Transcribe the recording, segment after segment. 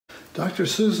Dr.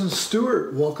 Susan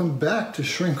Stewart, welcome back to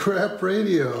Shrink Wrap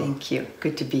Radio. Thank you.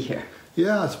 Good to be here.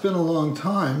 Yeah, it's been a long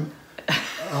time.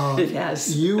 It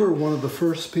has. You were one of the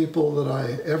first people that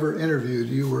I ever interviewed.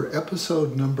 You were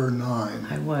episode number 9.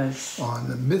 I was. On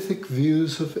the mythic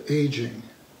views of aging.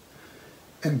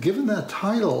 And given that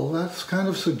title, that's kind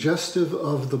of suggestive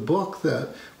of the book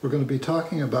that we're going to be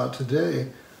talking about today.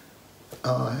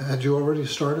 Had you already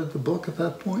started the book at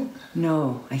that point?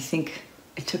 No, I think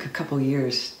it took a couple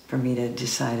years for me to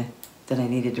decide that I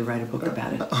needed to write a book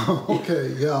about it.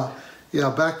 Okay, yeah. Yeah,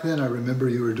 back then I remember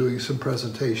you were doing some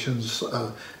presentations,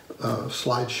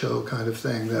 slideshow kind of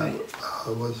thing that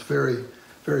was very,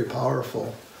 very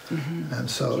powerful. Mm-hmm. And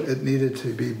so it needed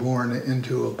to be born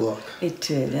into a book. It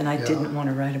did, and I didn't want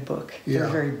to write a book. They're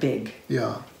very big.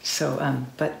 Yeah. So,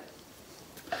 but...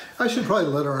 I should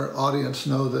probably let our audience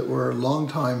know that we're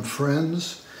longtime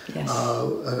friends,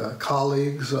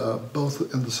 colleagues,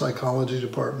 both in the psychology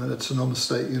department at Sonoma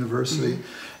State University.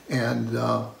 Mm-hmm.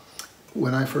 And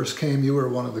when I first came, you were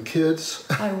one of the kids.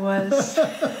 I was.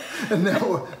 And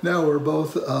now we're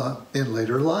both in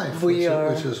later life, which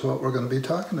is what we're going to be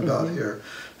talking about here.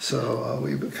 So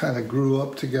we kind of grew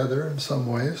up together in some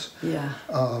ways. Yeah.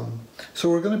 So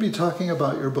we're going to be talking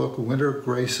about your book, Winter's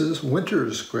Graces,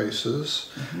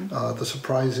 The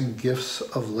Surprising Gifts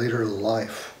of Later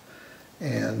Life.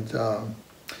 And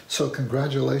so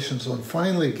congratulations on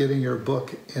finally getting your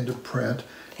book into print.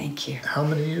 Thank you. How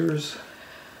many years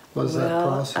was that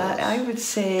process? I would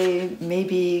say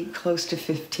maybe close to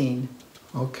 15.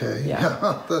 Okay.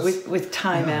 Yeah. with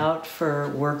time out for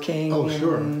working. Oh,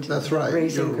 sure. And that's right.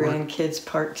 Raising grandkids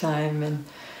part-time. And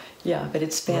but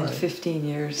it spanned 15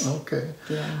 years. Okay.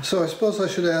 Yeah. So I suppose I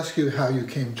should ask you how you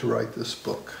came to write this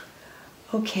book.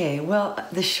 Okay. Well,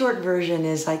 the short version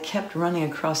is I kept running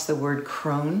across the word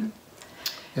crone.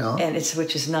 Yeah. And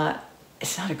it's not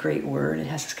a great word. It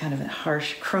has this kind of a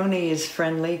harsh, crony is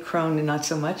friendly, crone not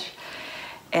so much.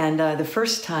 And the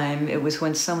first time it was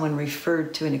when someone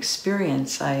referred to an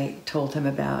experience I told him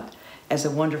about as a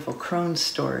wonderful crone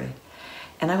story.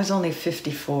 And I was only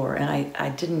 54 and I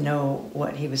didn't know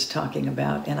what he was talking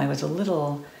about. And I was a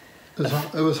little...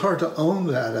 It was hard to own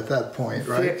that at that point,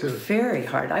 right? Very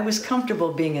hard. I was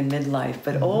comfortable being in midlife,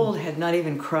 but old had not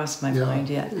even crossed my mind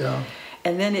yet. Yeah.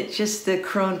 And then the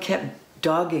crone kept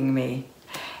dogging me.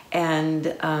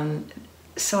 And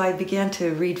so I began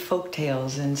to read folk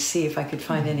tales and see if I could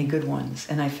find any good ones.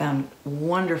 And I found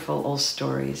wonderful old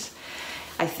stories.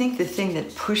 I think the thing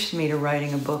that pushed me to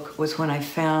writing a book was when I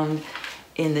found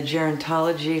in the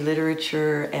gerontology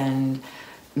literature and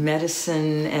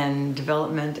medicine and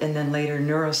development and then later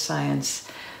neuroscience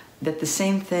that the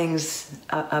same things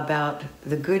about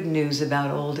the good news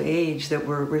about old age that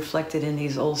were reflected in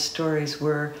these old stories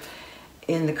were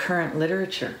in the current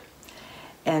literature.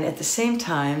 And at the same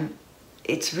time,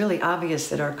 it's really obvious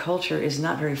that our culture is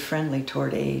not very friendly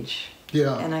toward age.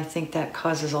 Yeah. And I think that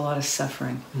causes a lot of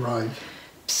suffering. Right.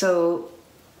 So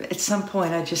at some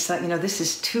point I just thought, this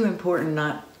is too important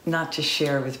not to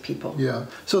share with people. Yeah.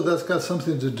 So that's got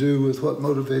something to do with what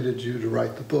motivated you to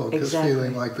write the book. Exactly. Is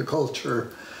feeling like the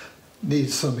culture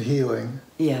needs some healing.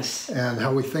 Yes. And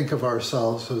how we think of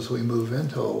ourselves as we move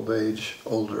into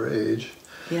older age.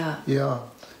 Yeah. Yeah.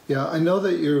 Yeah. I know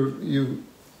that you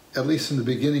at least in the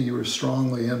beginning, you were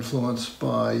strongly influenced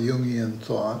by Jungian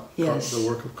thought, yes. The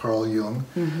work of Carl Jung.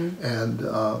 Mm-hmm.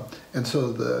 And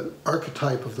so the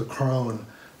archetype of the crone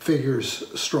figures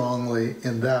strongly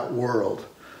in that world.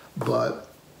 But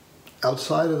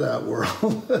outside of that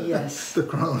world, yes. the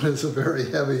crone is a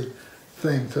very heavy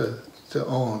thing to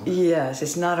own. Yes,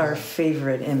 it's not our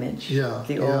favorite image,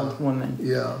 the old woman.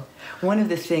 Yeah. One of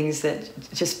the things that,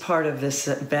 just part of this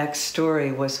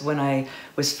backstory was when I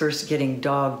was first getting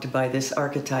dogged by this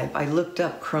archetype, I looked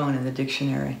up crone in the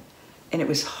dictionary, and it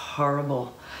was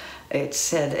horrible. It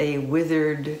said a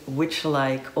withered,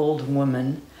 witch-like old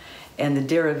woman, and the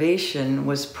derivation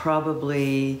was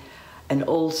probably an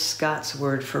old Scots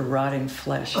word for rotting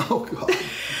flesh. Oh,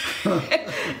 God.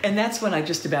 And that's when I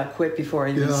just about quit before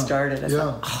I even started. I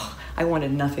thought, I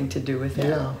wanted nothing to do with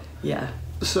it. Yeah.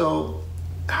 So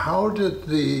how did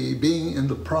being in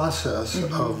the process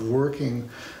of working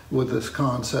with this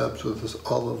concept, with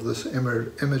all of this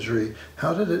imagery,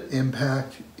 how did it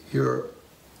impact your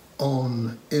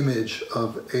own image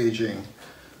of aging?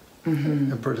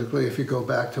 Mm-hmm. And particularly if you go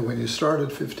back to when you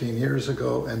started 15 years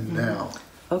ago and now.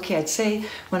 Okay, I'd say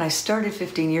when I started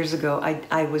 15 years ago,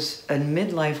 I was a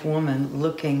midlife woman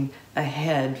looking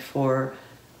ahead for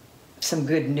some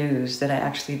good news that I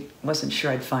actually wasn't sure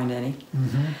I'd find any.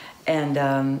 Mm-hmm.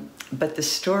 And but the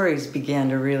stories began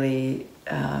to really,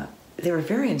 they were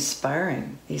very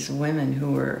inspiring. These women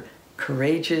who were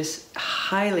courageous,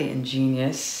 highly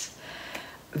ingenious,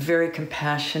 very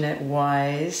compassionate,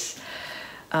 wise.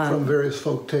 From various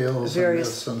folk tales and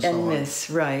myths and so on. Myths,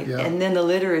 right. Yeah. And then the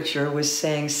literature was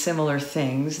saying similar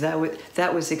things.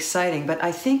 That was exciting. But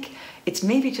I think it's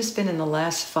maybe just been in the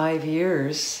last 5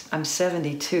 years, I'm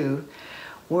 72,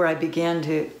 where I began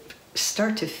to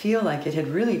start to feel like it had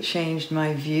really changed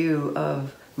my view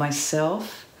of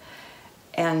myself.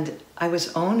 And I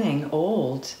was owning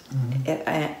old,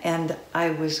 and I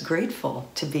was grateful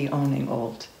to be owning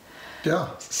old. Yeah,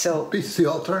 so beats the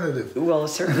alternative. Well, it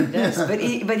certainly does. but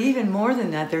even more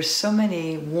than that, there's so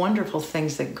many wonderful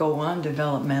things that go on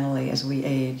developmentally as we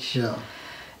age. Yeah.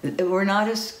 We're not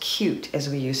as cute as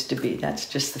we used to be. That's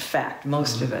just the fact,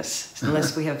 most of us,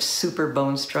 unless we have super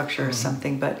bone structure or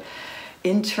something. But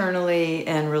internally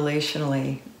and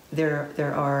relationally,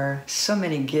 there are so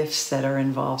many gifts that are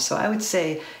involved. So I would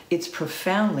say it's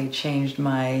profoundly changed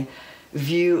my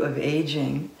view of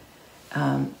aging.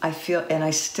 I feel, and I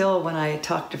still, when I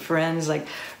talk to friends, like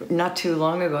not too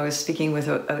long ago, I was speaking with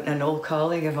an old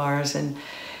colleague of ours, and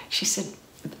she said,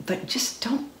 "But just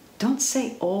don't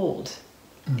say old."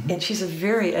 And she's a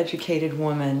very educated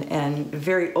woman and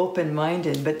very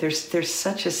open-minded, but there's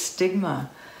such a stigma.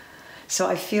 So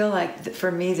I feel like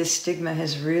for me, the stigma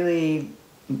has really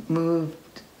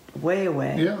moved way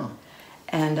away. Yeah.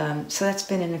 And so that's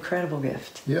been an incredible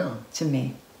gift. Yeah. To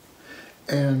me.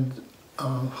 And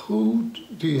who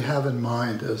do you have in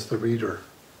mind as the reader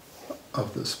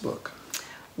of this book?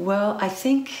 Well, I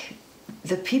think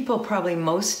the people probably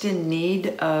most in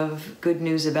need of good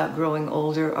news about growing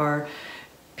older are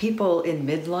people in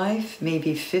midlife,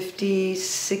 maybe 50,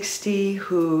 60,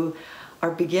 who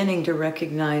are beginning to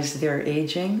recognize their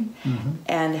aging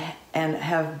and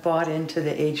have bought into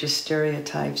the ageist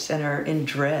stereotypes and are in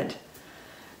dread.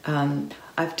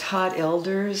 I've taught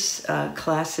elders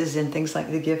classes in things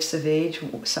like the gifts of age.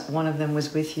 One of them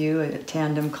was with you, a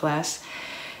tandem class.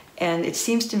 And it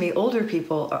seems to me older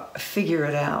people figure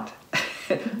it out,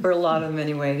 or a lot of them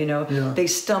anyway, you know. Yeah. They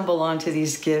stumble onto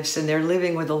these gifts and they're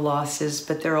living with the losses,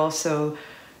 but they're also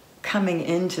coming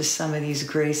into some of these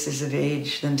graces of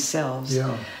age themselves.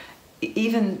 Yeah.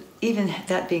 Even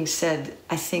that being said,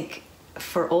 I think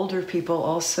for older people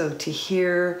also to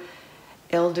hear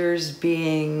elders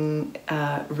being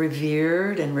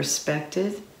revered and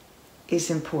respected is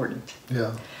important.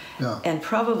 Yeah, yeah. And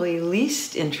probably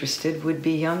least interested would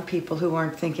be young people who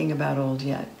aren't thinking about old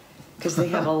yet, because they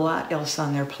have a lot else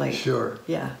on their plate. Sure.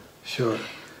 Yeah. Sure.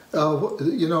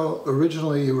 You know,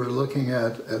 originally you were looking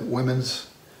at women's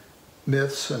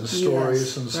myths and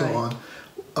stories and so on.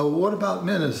 What about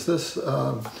men? Is this,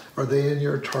 are they in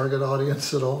your target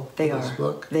audience at all? They for are. This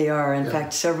book? They are. In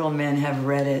fact, several men have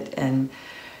read it and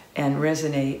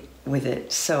resonate with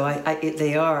it. So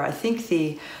they are. I think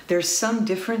there's some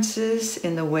differences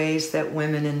in the ways that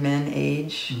women and men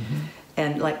age.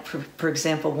 And like, for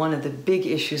example, one of the big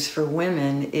issues for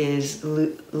women is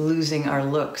losing our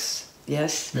looks.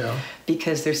 Yes? Yeah.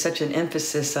 Because there's such an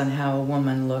emphasis on how a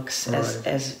woman looks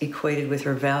as equated with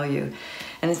her value.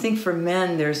 And I think for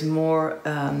men, there's more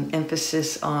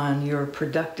emphasis on your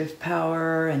productive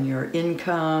power and your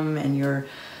income and your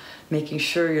making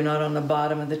sure you're not on the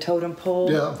bottom of the totem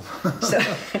pole. Yeah, so,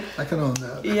 I can own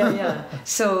that. Yeah.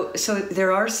 So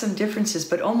there are some differences,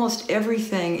 but almost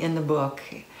everything in the book,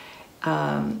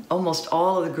 almost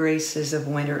all of the graces of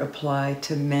winter apply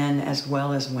to men as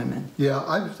well as women. Yeah,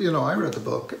 I read the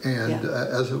book, and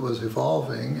as it was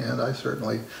evolving, and I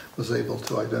certainly was able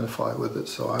to identify with it.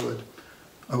 So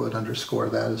I would underscore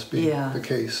that as being the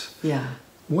case. Yeah.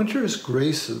 Winter's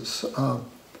Graces.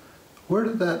 Where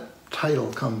did that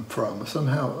title come from?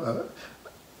 Somehow,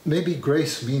 maybe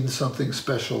grace means something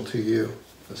special to you.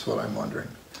 That's what I'm wondering,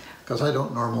 because I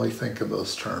don't normally think of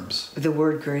those terms. The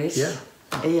word grace. Yeah.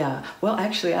 Yeah. Well,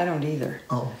 actually, I don't either.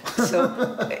 Oh.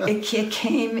 So it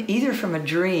came either from a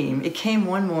dream. It came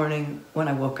one morning when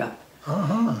I woke up.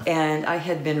 And I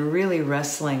had been really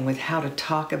wrestling with how to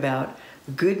talk about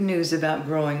good news about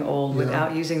growing old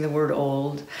without using the word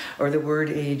old or the word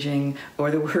aging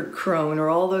or the word crone or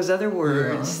all those other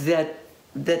words that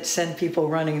send people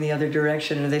running the other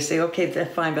direction. And they say, okay,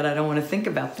 that's fine, but I don't want to think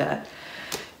about that.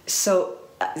 So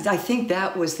I think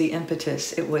that was the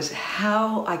impetus. It was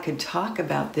how I could talk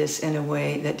about this in a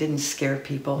way that didn't scare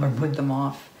people or put them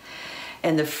off.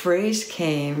 And the phrase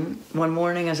came one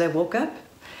morning as I woke up,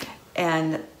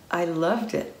 and I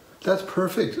loved it. That's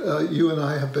perfect. You and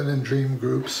I have been in dream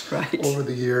groups over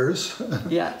the years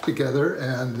together,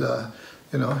 and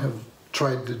have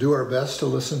tried to do our best to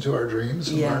listen to our dreams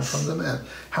and learn from them. And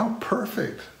how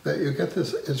perfect that you get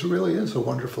this. It really is a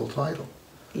wonderful title.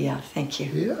 Yeah, thank you.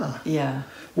 Yeah. Yeah.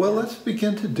 Well, let's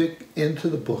begin to dig into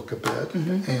the book a bit,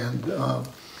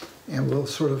 and we'll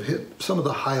sort of hit some of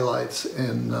the highlights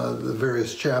in the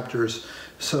various chapters.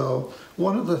 So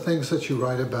one of the things that you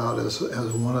write about as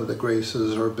one of the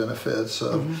graces or benefits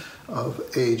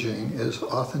of aging is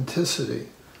authenticity.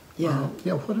 Yeah.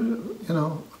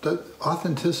 That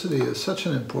authenticity is such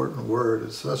an important word.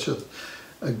 It's such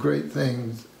a great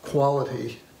thing,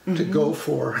 quality to go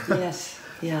for. Yes.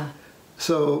 Yeah.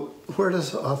 So where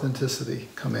does authenticity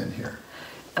come in here?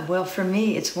 Well, for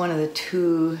me, it's one of the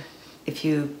two, if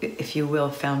you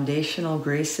will, foundational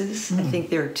graces. I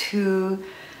think there are two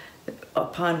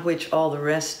upon which all the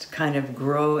rest kind of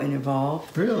grow and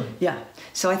evolve. Really? Yeah.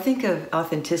 So I think of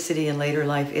authenticity in later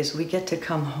life as we get to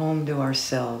come home to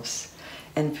ourselves.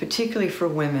 And particularly for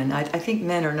women, I think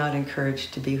men are not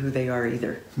encouraged to be who they are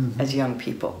either as young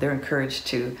people. They're encouraged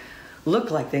to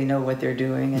look like they know what they're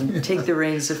doing and take the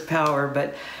reins of power.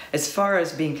 But as far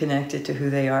as being connected to who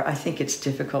they are, I think it's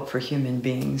difficult for human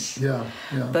beings. Yeah,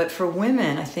 yeah. But for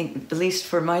women, I think, at least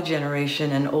for my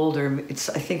generation and older, it's,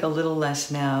 I think, a little less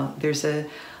now. There's a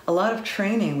lot of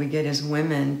training we get as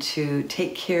women to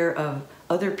take care of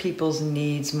other people's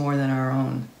needs more than our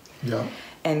own. Yeah.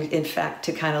 And in fact,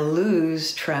 to kind of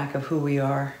lose track of who we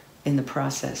are in the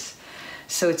process.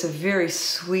 So it's a very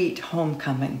sweet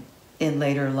homecoming in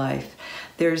later life.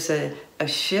 There's a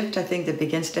shift, I think, that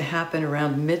begins to happen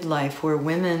around midlife where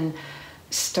women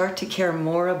start to care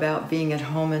more about being at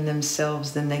home in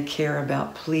themselves than they care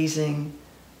about pleasing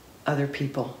other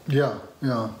people. Yeah,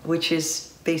 yeah. Which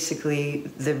is basically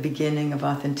the beginning of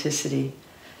authenticity.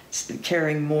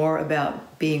 Caring more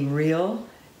about being real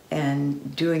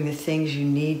and doing the things you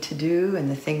need to do and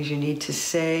the things you need to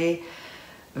say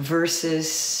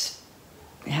versus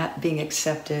being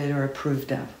accepted or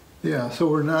approved of. Yeah, so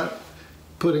we're not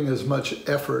putting as much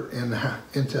effort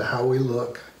into how we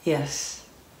look. Yes.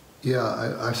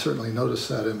 Yeah, I certainly noticed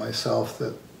that in myself,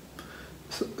 that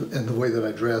in the way that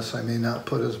I dress, I may not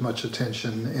put as much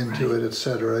attention into it,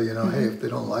 etc. You know, hey, if they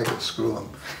don't like it, screw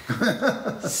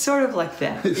them. Sort of like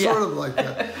that. Sort of like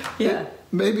that. Yeah.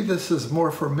 Maybe this is more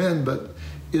for men, but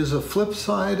is a flip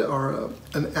side or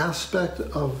an aspect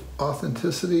of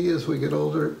authenticity as we get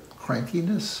older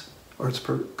crankiness? Or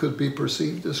could be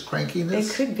perceived as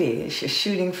crankiness? It could be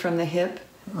shooting from the hip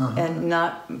and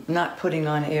not putting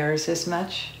on airs as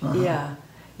much. Yeah,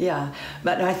 yeah.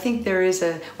 But I think there is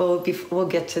we'll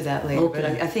get to that later. Okay.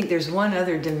 But I think there's one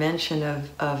other dimension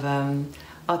of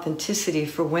authenticity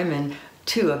for women.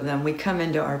 Two of them. We come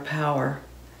into our power,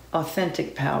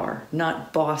 authentic power,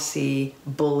 not bossy,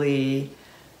 bully,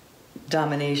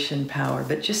 domination power,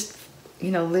 but just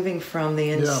living from the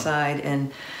inside,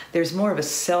 and there's more of a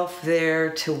self there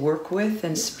to work with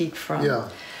and speak from. Yeah.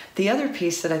 The other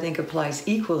piece that I think applies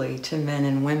equally to men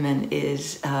and women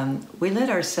is we let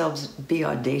ourselves be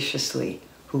audaciously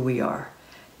who we are.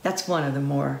 That's one of the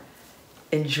more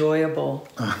enjoyable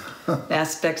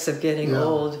aspects of getting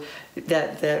old.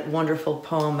 That wonderful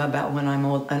poem about when I'm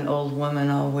an old woman,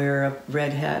 I'll wear a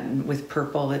red hat with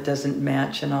purple that doesn't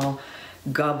match, and I'll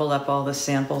gobble up all the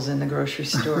samples in the grocery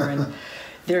store. And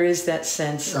there is that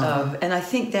sense of, and I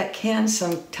think that can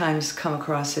sometimes come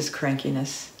across as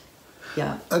crankiness.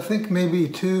 Yeah. I think maybe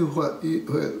too what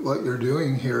you're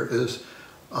doing here is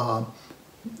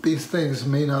these things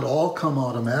may not all come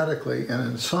automatically,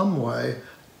 and in some way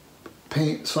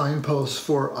paint signposts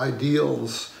for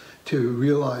ideals to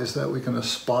realize that we can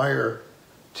aspire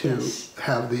to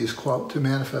have these to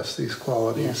manifest these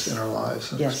qualities in our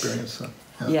lives and experience them.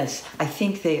 Yeah. Yes, I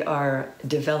think they are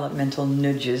developmental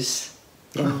nudges,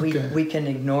 and we can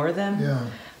ignore them. Yeah.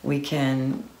 We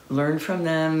can learn from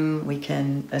them. We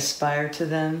can aspire to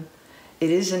them. It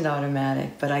isn't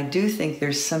automatic, but I do think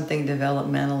there's something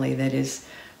developmentally that is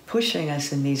pushing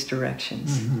us in these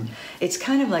directions. It's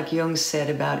kind of like Jung said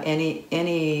about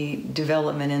any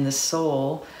development in the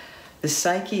soul. The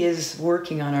psyche is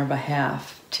working on our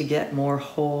behalf to get more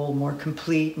whole, more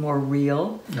complete, more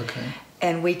real. Okay.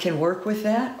 And we can work with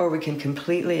that, or we can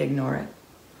completely ignore it.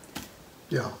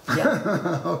 Yeah.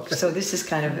 Yeah. Okay. So this is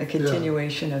kind of a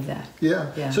continuation of that.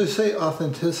 Yeah. Yeah. So you say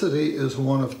authenticity is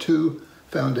one of two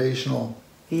foundational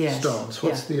stones.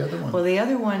 What's the other one? Well, the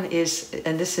other one is,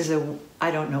 and this is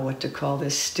I don't know what to call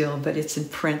this still, but it's in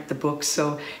print, the book,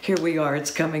 so here we are,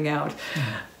 it's coming out.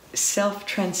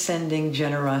 Self-transcending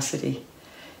generosity.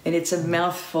 And it's a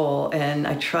mouthful, and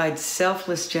I tried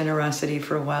selfless generosity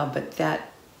for a while, but that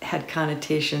had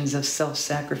connotations of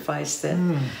self-sacrifice that,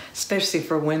 especially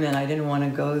for women, I didn't want to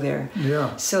go there.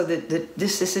 Yeah. So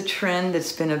this is a trend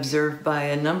that's been observed by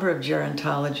a number of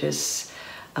gerontologists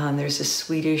There's a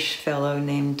Swedish fellow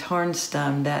named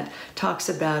Tarnstam that talks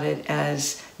about it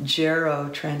as gero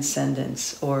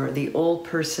transcendence, or the old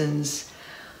person's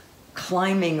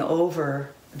climbing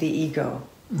over the ego,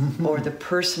 or the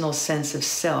personal sense of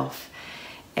self.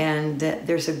 And that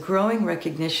there's a growing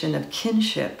recognition of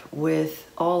kinship with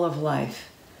all of life,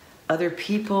 other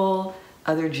people,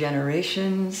 other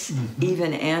generations,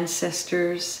 even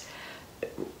ancestors,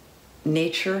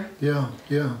 nature.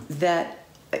 That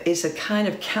is a kind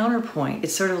of counterpoint.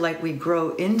 It's sort of like we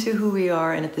grow into who we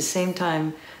are, and at the same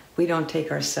time, we don't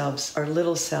take ourselves, our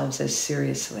little selves, as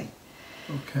seriously.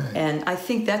 Okay. And I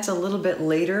think that's a little bit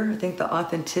later. I think the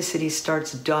authenticity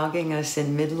starts dogging us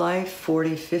in midlife,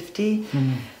 40, 50.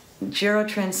 Gero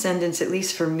transcendence, at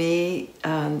least for me,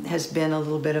 has been a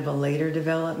little bit of a later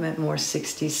development, more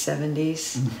 60s,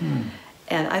 70s.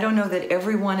 And I don't know that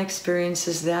everyone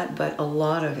experiences that, but a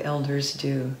lot of elders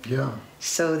do. Yeah.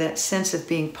 So that sense of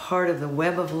being part of the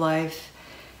web of life,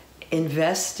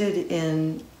 invested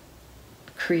in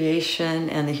creation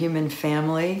and the human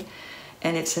family,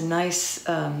 and it's a nice,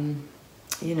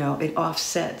 it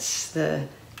offsets the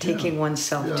taking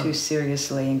oneself too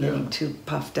seriously and getting too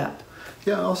puffed up.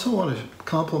 Yeah, I also want to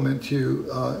compliment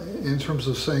you in terms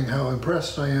of saying how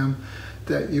impressed I am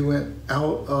that you went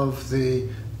out of the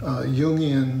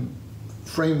Jungian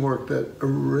framework that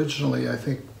originally, I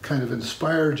think, kind of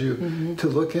inspired you to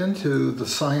look into the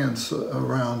science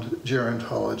around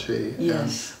gerontology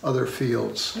and other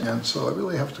fields. And so I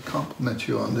really have to compliment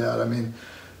you on that. I mean,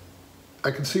 I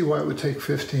can see why it would take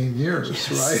 15 years,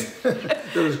 right?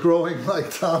 It was growing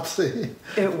like Topsy.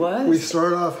 It was. We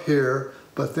start off here,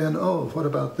 but then, what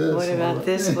about this? What about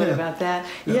this? What about that?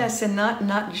 Yes, and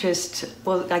not just,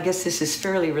 well, I guess this is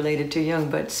fairly related to Jung,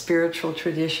 but spiritual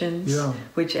traditions,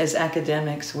 which as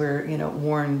academics we're,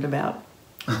 warned about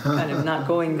kind of not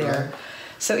going there. Right.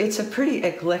 So it's a pretty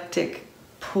eclectic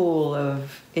pool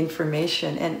of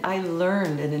information, and I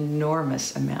learned an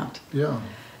enormous amount.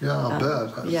 I'll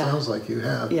bet. It sounds like you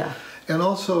have. Yeah. And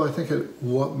also, I think it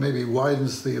maybe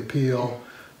widens the appeal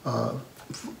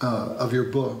of your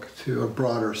book to a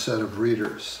broader set of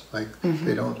readers. Like,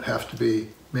 they don't have to be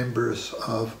members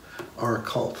of our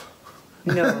cult.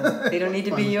 No, they don't need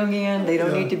to be Jungian. They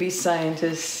don't need to be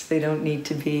scientists. They don't need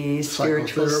to be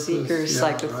spiritual seekers,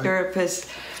 psychotherapists.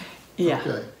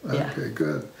 Right? Okay,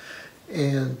 good.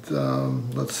 And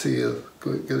let's see,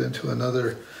 get into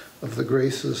another of the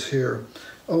graces here.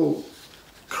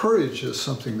 Courage is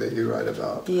something that you write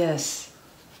about. Yes.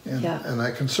 And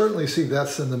I can certainly see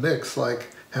that's in the mix. Like,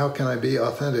 how can I be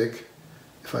authentic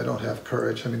if I don't have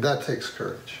courage? I mean, that takes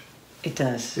courage. It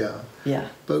does. Yeah.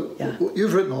 But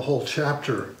you've written a whole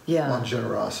chapter on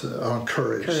generosity, on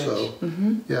courage. So,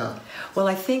 Well,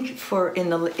 I think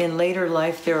in later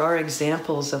life there are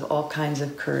examples of all kinds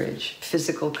of courage.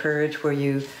 Physical courage, where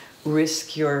you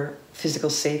risk your physical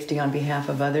safety on behalf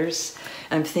of others.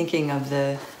 I'm thinking of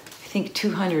the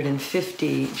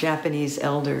 250 Japanese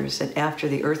elders that after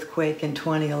the earthquake in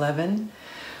 2011,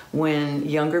 when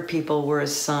younger people were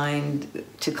assigned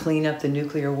to clean up the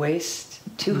nuclear waste,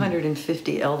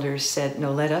 250 elders said,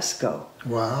 no, let us go.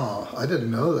 Wow, I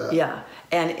didn't know that. Yeah,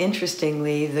 and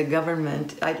interestingly, the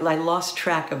government, I lost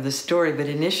track of the story, but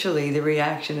initially the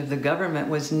reaction of the government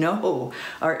was, no,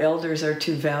 our elders are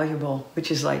too valuable,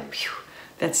 which is like, phew.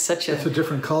 It's a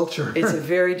different culture. It's a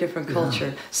very different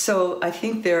culture. So I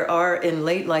think there are, in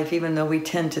late life, even though we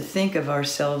tend to think of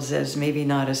ourselves as maybe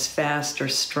not as fast or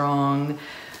strong,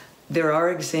 there are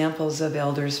examples of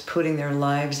elders putting their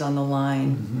lives on the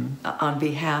line on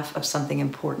behalf of something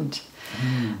important.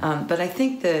 But I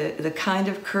think the kind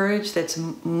of courage that's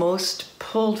most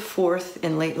pulled forth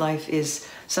in late life is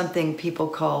something people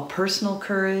call personal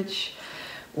courage,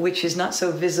 which is not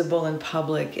so visible in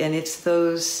public, and it's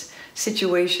those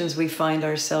situations we find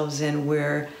ourselves in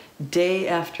where day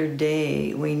after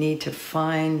day we need to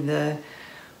find the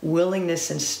willingness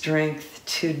and strength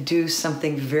to do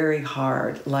something very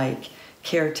hard, like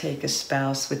caretake a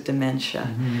spouse with dementia,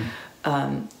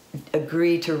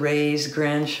 agree to raise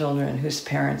grandchildren whose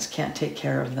parents can't take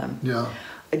care of them,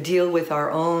 deal with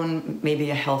our own, maybe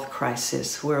a health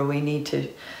crisis where we need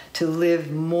to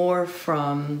live more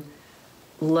from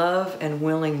love and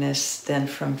willingness than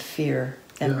from fear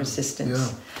and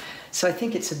resistance. So I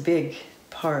think it's a big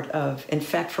part of, in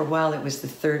fact, for a while it was the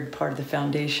third part of the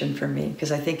foundation for me,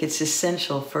 because I think it's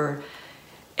essential for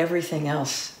everything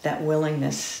else, that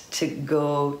willingness to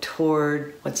go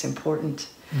toward what's important.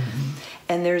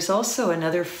 And there's also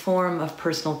another form of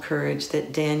personal courage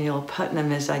that Daniel Putnam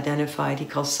has identified, he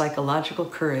calls psychological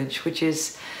courage, which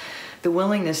is the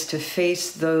willingness to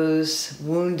face those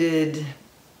wounded,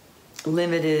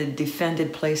 limited,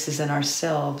 defended places in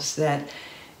ourselves that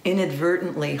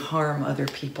inadvertently harm other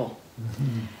people.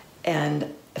 Mm-hmm.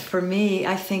 And for me,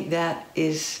 I think that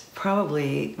is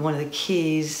probably one of the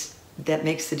keys that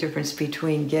makes the difference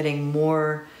between getting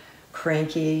more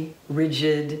cranky,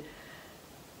 rigid,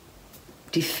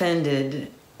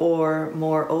 defended, or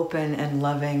more open and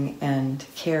loving and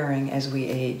caring as we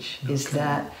age. Okay. Is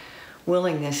that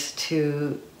willingness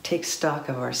to take stock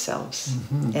of ourselves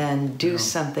mm-hmm. and do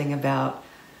something about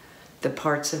the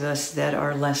parts of us that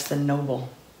are less than noble.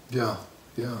 Yeah,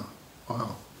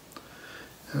 wow.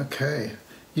 Okay.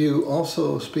 You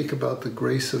also speak about the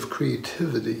grace of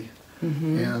creativity.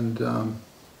 Mm-hmm. And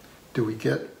do we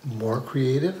get more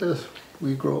creative as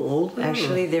we grow older?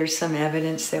 Actually, there's some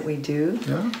evidence that we do.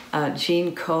 Yeah?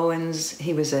 Gene Cohen's,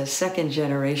 he was a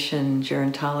second-generation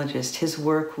gerontologist. His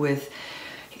work with,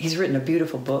 he's written a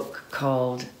beautiful book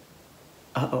called,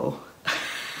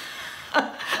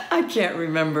 I can't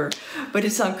remember, but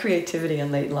it's on creativity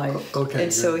in late life. Okay.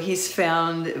 And so he's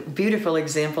found beautiful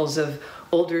examples of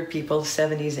older people,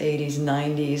 70s, 80s,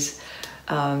 90s,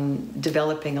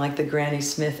 developing like the Granny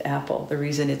Smith apple. The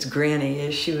reason it's Granny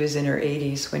is she was in her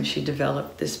 80s when she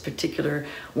developed this particular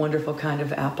wonderful kind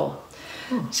of apple.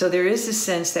 So there is a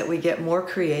sense that we get more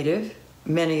creative,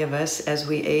 many of us, as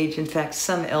we age. In fact,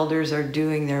 some elders are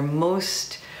doing their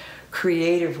most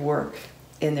creative work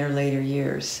in their later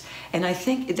years. And I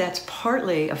think that's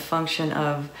partly a function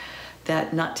of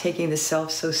that not taking the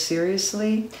self so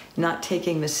seriously, not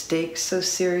taking mistakes so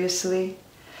seriously,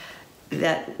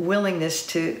 that willingness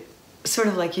to, sort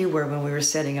of like you were when we were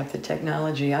setting up the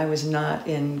technology. I was not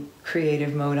in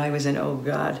creative mode. I was in, oh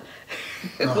God,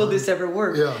 will this ever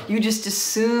work? Yeah. You just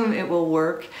assume it will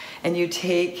work, and we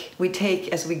take,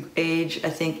 as we age, I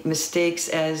think, mistakes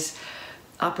as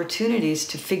opportunities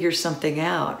to figure something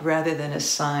out rather than a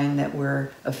sign that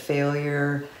we're a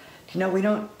failure. You know, we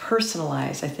don't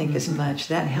personalize, I think, mm-hmm. as much.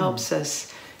 That mm-hmm. helps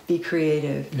us be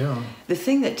creative. Yeah. The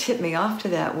thing that tipped me off to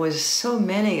that was so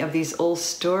many of these old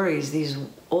stories, these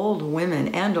old women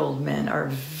and old men are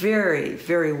very,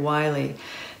 very wily.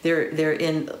 They're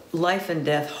in life and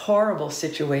death, horrible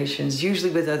situations,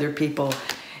 usually with other people,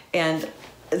 and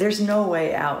there's no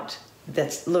way out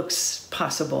that looks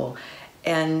possible.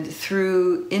 And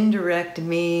through indirect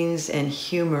means and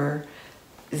humor,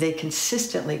 they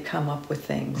consistently come up with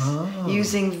things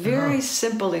using very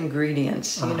simple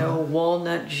ingredients, you know,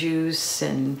 walnut juice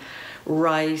and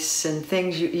rice and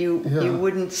things you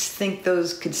wouldn't think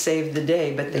those could save the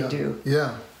day, but they do.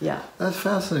 Yeah. That's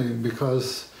fascinating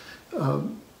because I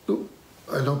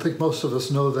don't think most of us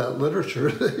know that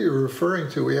literature that you're referring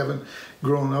to. We haven't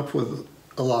grown up with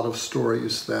a lot of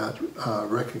stories that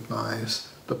recognize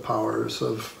the powers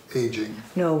of aging.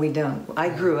 No, we don't. I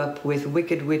grew up with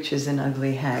wicked witches and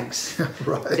ugly hags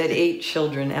right. that ate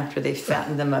children after they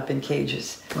fattened them up in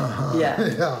cages.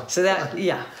 Yeah. So that,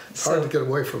 It's hard to get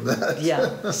away from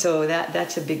that. So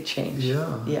that's a big change.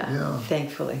 Yeah.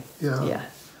 Thankfully. Yeah.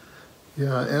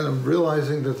 And I'm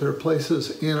realizing that there are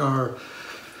places in our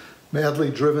madly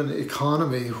driven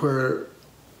economy where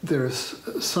there's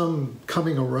some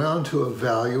coming around to a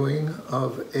valuing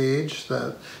of age,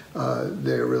 that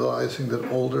they're realizing that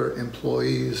older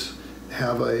employees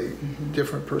have a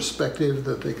different perspective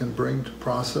that they can bring to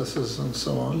processes and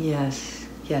so on. Yes,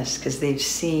 because they've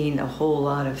seen a whole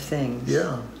lot of things.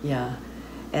 Yeah.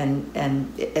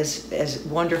 And as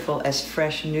wonderful as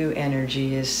fresh new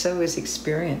energy is, so is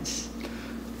experience.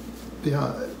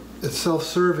 Yeah. It's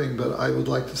self-serving, but I would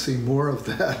like to see more of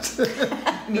that.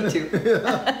 Me too.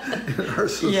 In our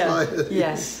society.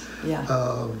 Yes.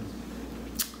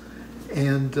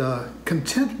 And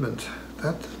contentment.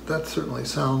 That certainly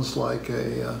sounds like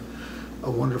a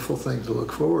wonderful thing to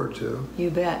look forward to. You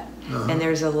bet. And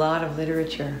there's a lot of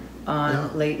literature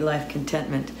on late life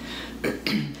contentment.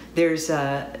 There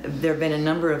have been a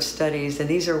number of studies, and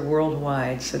these are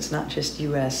worldwide, so it's not just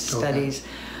U.S. studies.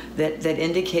 That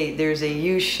indicate there's a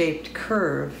U-shaped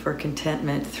curve for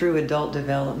contentment through adult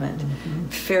development.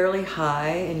 Fairly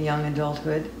high in young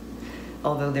adulthood,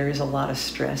 although there is a lot of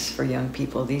stress for young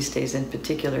people these days in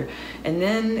particular. And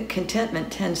then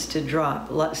contentment tends to drop.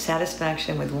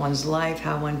 Satisfaction with one's life,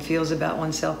 how one feels about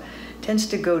oneself, tends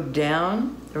to go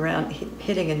down around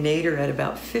hitting a nadir at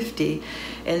about 50,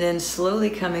 and then slowly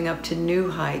coming up to new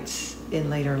heights in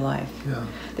later life.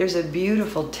 There's a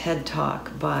beautiful TED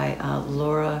Talk by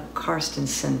Laura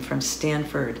Carstensen from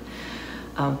Stanford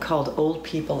called Old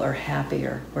People Are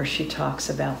Happier, where she talks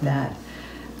about that.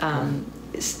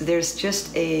 There's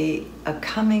just a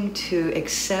coming to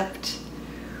accept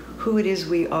who it is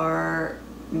we are,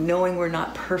 knowing we're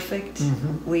not perfect.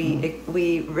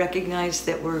 We recognize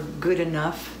that we're good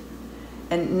enough,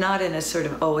 and not in a sort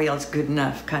of, oh, well, it's good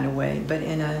enough kind of way, but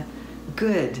in a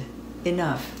good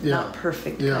enough, not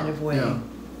perfect kind of way.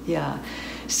 Yeah.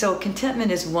 So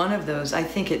contentment is one of those. I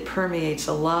think it permeates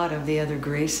a lot of the other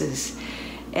graces.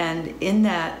 And in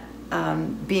that,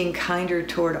 being kinder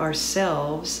toward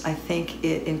ourselves, I think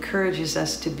it encourages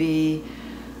us to be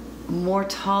more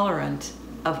tolerant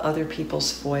of other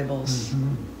people's foibles.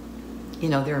 You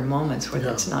know, there are moments where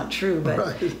that's not true,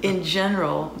 but in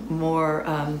general, more,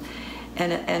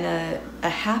 and a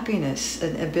happiness,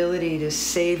 an ability to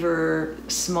savor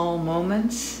small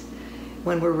moments.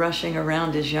 When we're rushing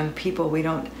around as young people,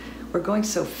 we're going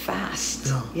so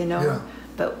fast, you know,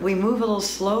 but we move a little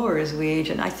slower as we age,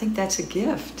 and I think that's a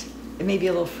gift. It may be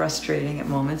a little frustrating at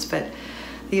moments, but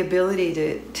the ability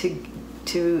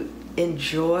to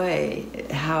enjoy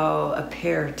how a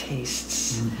pear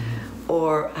tastes,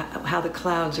 or how the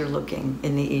clouds are looking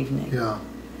in the evening.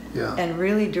 And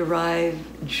really derive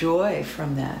joy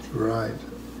from that. Right.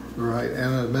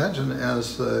 And imagine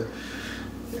as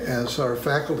our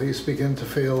faculties begin to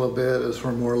fail a bit, as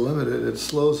we're more limited, it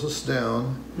slows us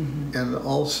down and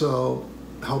also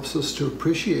helps us to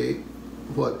appreciate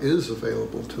what is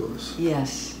available to us.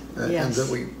 Yes. And that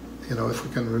we, you know, if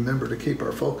we can remember to keep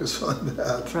our focus on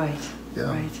that. Right.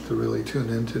 To really tune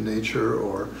into nature,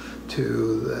 or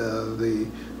to the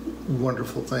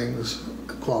wonderful things,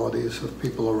 qualities of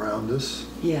people around us.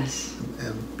 Yes.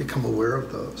 And become aware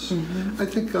of those. I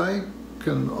think I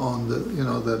can own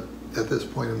that at this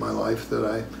point in my life that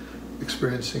I'm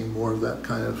experiencing more of that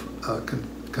kind of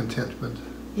contentment.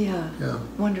 Yeah.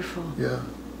 Wonderful.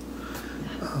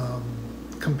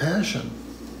 Compassion.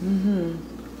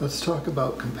 Let's talk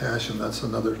about compassion. That's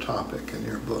another topic in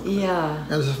your book. Yeah.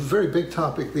 And it's a very big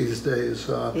topic these days.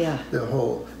 The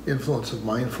whole influence of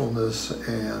mindfulness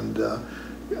and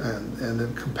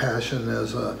then compassion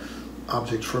as a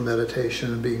object for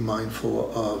meditation and being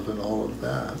mindful of, and all of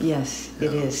that. Yes,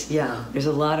 it is. There's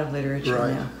a lot of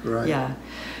literature now.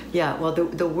 Well,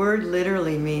 the word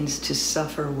literally means to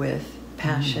suffer with.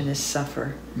 Passion is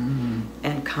suffer,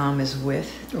 and calm is with.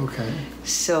 Okay.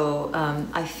 So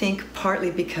I think partly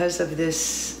because of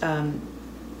this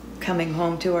coming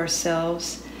home to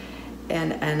ourselves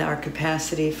and our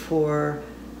capacity for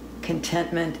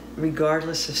contentment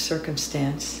regardless of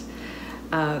circumstance,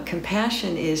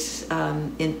 compassion is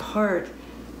in part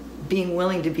being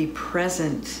willing to be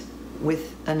present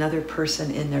with another person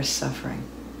in their suffering,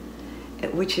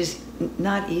 which is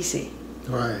not easy.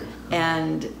 Right.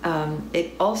 And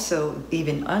it also,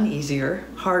 even uneasier,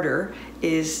 harder,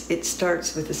 is it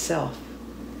starts with the self.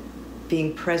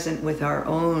 Being present with our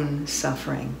own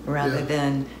suffering rather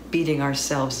than beating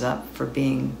ourselves up for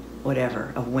being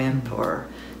whatever, a wimp or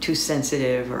too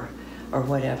sensitive or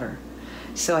whatever.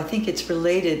 So I think it's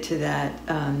related to that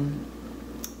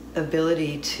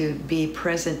ability to be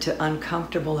present to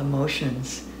uncomfortable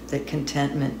emotions that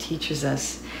contentment teaches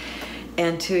us,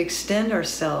 and to extend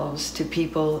ourselves to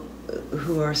people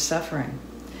who are suffering,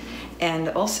 and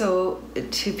also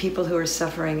to people who are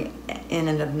suffering in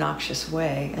an obnoxious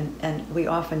way, and we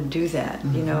often do that.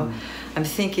 You know, I'm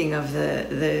thinking of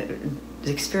the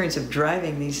experience of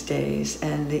driving these days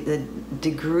and the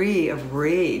degree of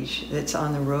rage that's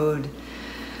on the road.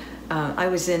 I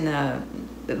was in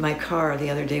my car the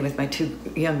other day with my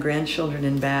 2 young grandchildren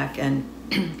in back, and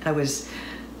it was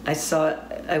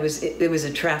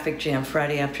a traffic jam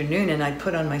Friday afternoon, and I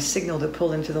put on my signal to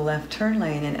pull into the left turn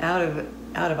lane, and out of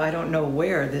I don't know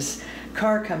where, this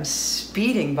car comes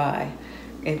speeding by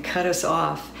and cut us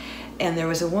off, and there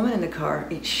was a woman in the car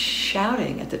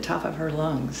shouting at the top of her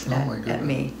lungs at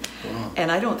me. Wow.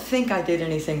 And I don't think I did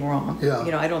anything wrong. You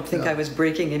know, I don't think I was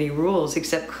breaking any rules,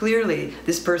 except clearly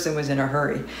this person was in a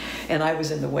hurry and I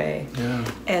was in the way.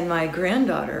 And my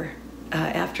granddaughter,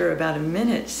 after about a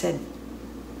minute, said,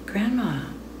 "Grandma,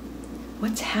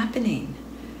 what's happening?"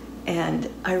 And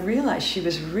I realized she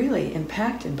was really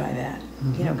impacted by that,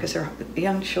 you know, because her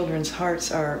young children's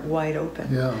hearts are wide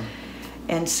open.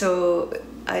 And so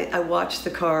I watched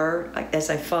the car as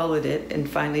I followed it and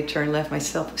finally turned left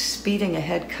myself, speeding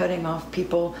ahead, cutting off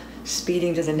people,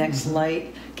 speeding to the next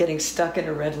light, getting stuck at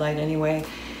a red light anyway.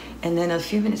 And then a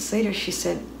few minutes later she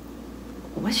said,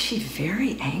 "Was she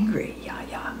very angry?"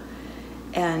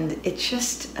 And it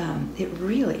just, it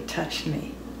really touched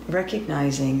me,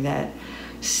 recognizing that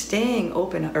staying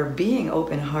open or being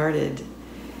open-hearted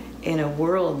in a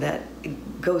world that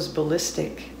goes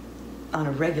ballistic on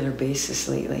a regular basis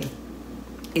lately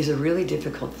is a really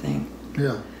difficult thing.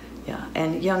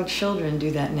 And young children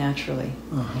do that naturally.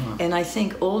 And I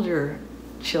think older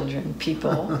children,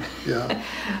 people,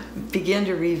 begin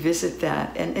to revisit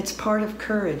that. And it's part of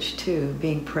courage, too,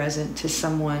 being present to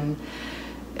someone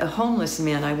a homeless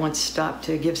man I once stopped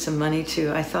to give some money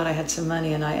to. I thought I had some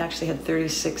money, and I actually had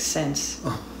 36 cents.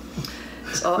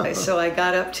 So I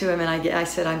got up to him and I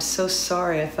said, "I'm so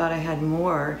sorry, I thought I had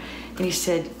more." And he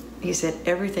said,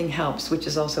 "Everything helps," which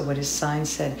is also what his sign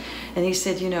said. And he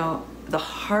said, "You know, the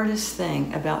hardest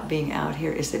thing about being out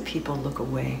here is that people look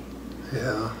away."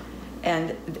 Yeah.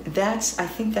 And I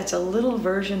think that's a little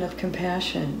version of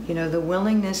compassion. You know, the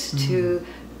willingness to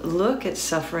look at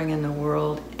suffering in the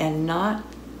world and not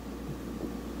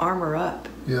armor up.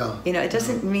 Yeah. You know, it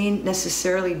doesn't mean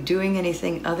necessarily doing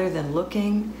anything other than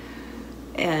looking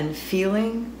and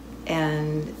feeling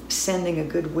and sending a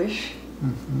good wish.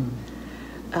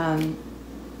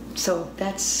 So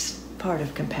that's part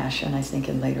of compassion, I think,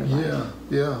 in later life. Yeah,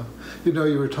 yeah. You know,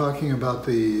 you were talking about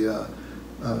the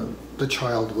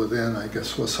child within, I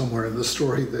guess, was somewhere in the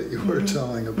story that you were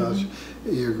telling about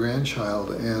your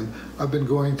grandchild. And I've been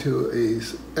going to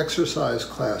a exercise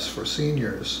class for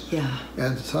seniors. Yeah.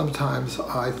 And sometimes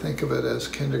I think of it as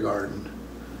kindergarten.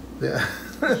 Yeah.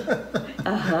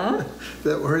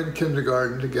 That we're in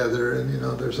kindergarten together, and you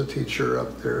know, there's a teacher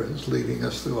up there who's leading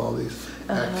us through all these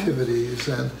activities,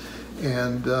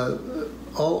 and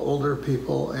all older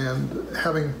people, and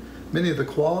having many of the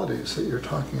qualities that you're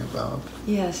talking about.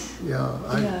 Yes. Yeah.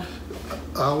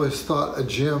 I always thought a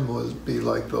gym would be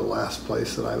like the last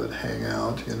place that I would hang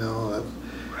out. You know.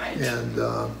 Right. And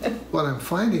what I'm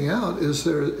finding out is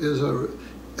there is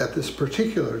at this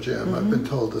particular gym, I've been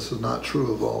told this is not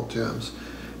true of all gyms,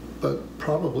 but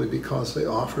probably because they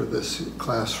offer this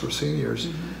class for seniors,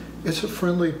 it's a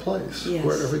friendly place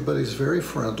where everybody's very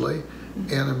friendly,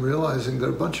 and I'm realizing there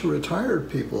are a bunch of retired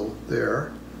people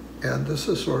there, and this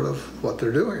is sort of what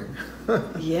they're doing.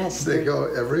 Yes. They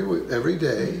go every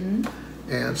day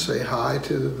and say hi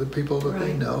to the people that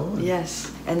they know.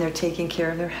 Yes, and they're taking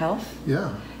care of their health.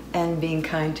 Yeah. And being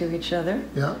kind to each other.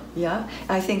 Yeah. Yeah.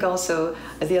 I think also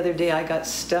the other day I got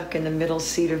stuck in the middle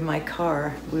seat of my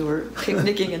car. We were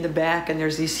picnicking in the back, and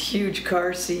there's these huge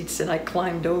car seats, and I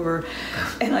climbed over,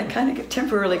 and I kind of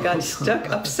temporarily got stuck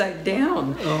upside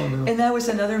down. Oh, no. And that was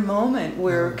another moment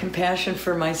where compassion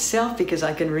for myself, because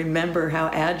I can remember how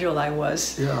agile I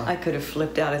was. Yeah. I could have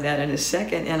flipped out of that in a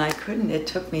second, and I couldn't. It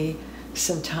took me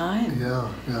some time.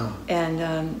 Yeah, yeah.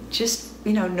 And just,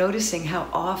 you know, noticing how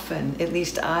often, at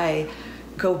least I,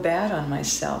 go bad on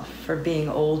myself for being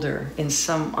older on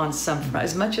some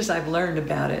as much as I've learned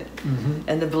about it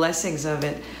and the blessings of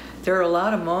it. There are a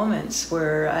lot of moments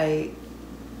where I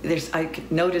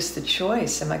notice the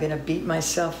choice. Am I going to beat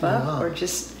myself up or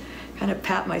just kind of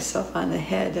pat myself on the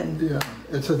head? And yeah,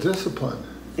 it's a discipline.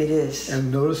 It is.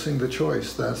 And noticing the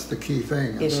choice, that's the key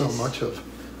thing. And so much of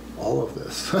all of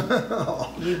this.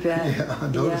 You bet. Yeah,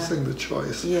 noticing the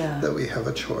choice, that we have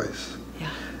a choice. Yeah.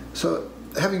 So,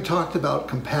 having talked about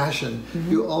compassion,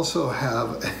 you also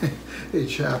have a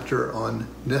chapter on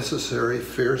necessary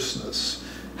fierceness.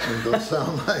 And those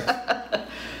sound like...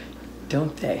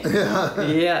 Don't they? Yeah.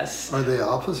 Yes. Are they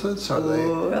opposites? Are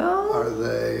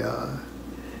they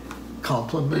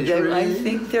complementary? I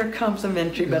think they're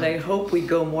complementary, but I hope we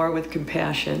go more with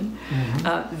compassion.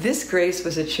 This grace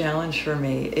was a challenge for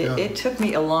me. It took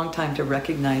me a long time to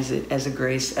recognize it as a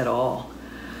grace at all,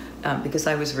 because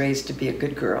I was raised to be a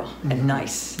good girl and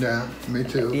nice. Yeah, me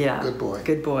too. Yeah. Good boy.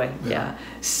 Good boy, yeah.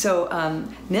 So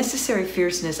necessary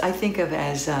fierceness I think of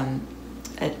as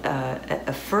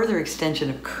a further extension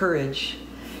of courage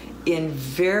in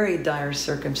very dire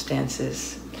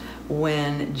circumstances,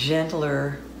 when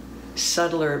gentler,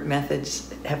 subtler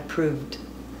methods have proved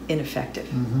ineffective.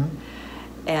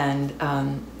 And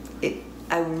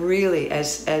I really,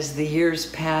 as the years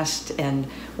passed, and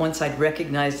once I'd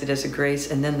recognized it as a grace,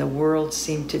 and then the world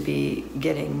seemed to be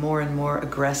getting more and more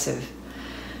aggressive,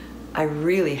 I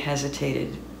really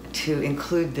hesitated to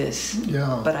include this,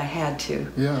 but I had to.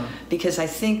 Because I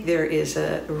think there is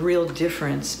a real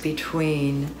difference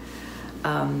between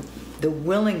the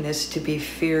willingness to be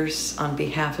fierce on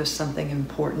behalf of something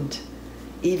important,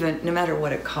 even no matter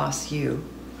what it costs you,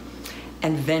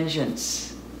 and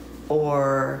vengeance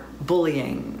or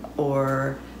bullying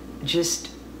or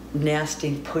just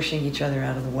nasty pushing each other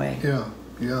out of the way.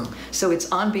 So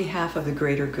it's on behalf of the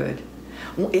greater good.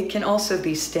 It can also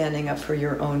be standing up for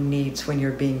your own needs when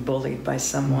you're being bullied by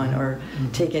someone or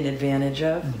taken advantage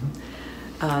of.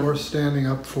 Or standing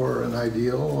up for an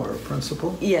ideal or a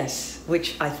principle. Yes,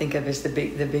 which I think of as the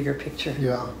bigger picture.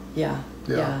 Yeah.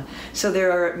 So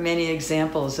there are many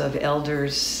examples of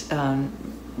elders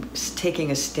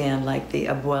taking a stand, like the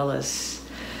abuelas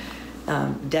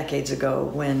decades ago,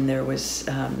 when there was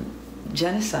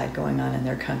genocide going on in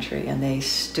their country, and they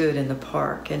stood in the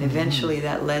park, and eventually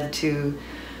that led to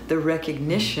the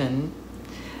recognition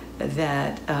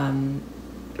that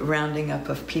rounding up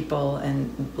of people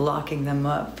and locking them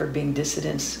up for being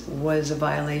dissidents was a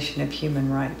violation of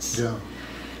human rights. Yeah.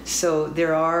 So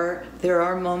there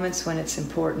are moments when it's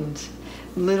important.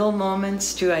 Little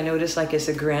moments too. I notice, like as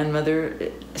a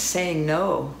grandmother, saying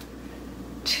no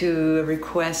to a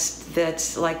request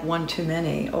that's like one too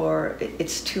many or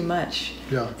it's too much.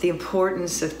 Yeah. The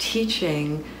importance of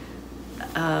teaching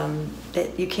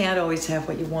that you can't always have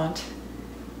what you want,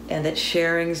 and that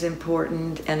sharing is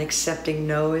important and accepting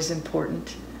no is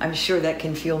important. I'm sure that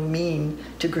can feel mean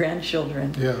to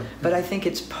grandchildren. Yeah. But I think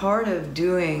it's part of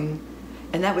doing,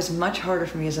 and that was much harder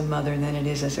for me as a mother than it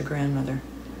is as a grandmother.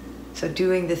 So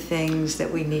doing the things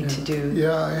that we need to do.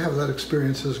 Yeah, I have that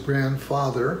experience as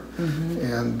grandfather,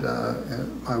 and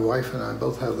my wife and I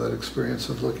both have that experience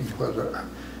of looking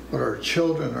what our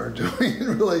children are doing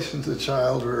in relation to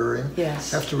child rearing.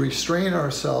 Yes. Have to restrain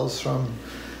ourselves from,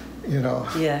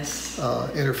 Yes.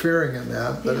 interfering in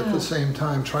that, but at the same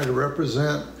time try to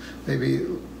represent maybe.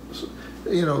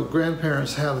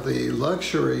 Grandparents have the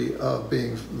luxury of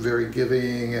being very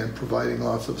giving and providing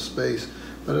lots of space,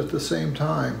 but at the same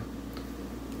time,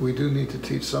 we do need to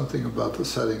teach something about the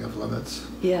setting of limits.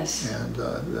 Yes. And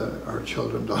our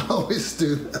children don't always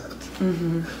do that.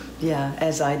 Mm-hmm. Yeah,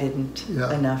 as I didn't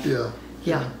enough.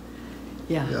 Yeah.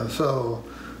 So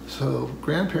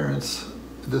grandparents,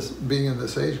 being in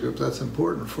this age group, that's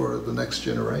important for the next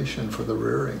generation, for the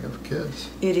rearing of kids.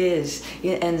 It is.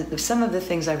 And some of the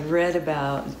things I've read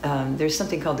about, there's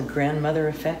something called the grandmother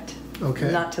effect.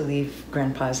 Okay. Not to leave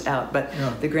grandpas out, but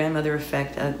the grandmother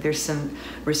effect, there's some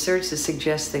research that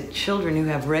suggests that children who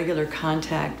have regular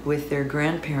contact with their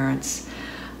grandparents,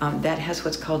 that has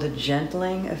what's called a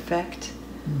gentling effect.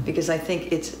 Because I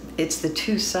think it's the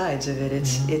two sides of it.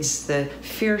 It's the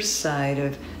fierce side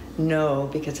of no,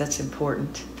 because that's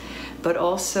important, but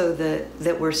also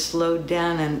that we're slowed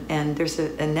down, and there's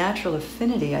a natural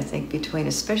affinity, I think, between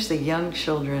especially young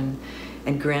children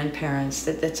and grandparents.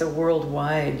 That's a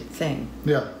worldwide thing.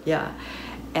 Yeah.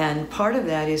 And part of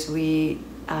that is we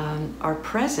are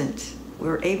present.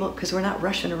 We're able, because we're not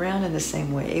rushing around in the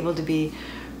same way, able to be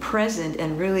present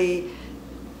and really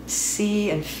see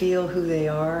and feel who they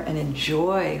are and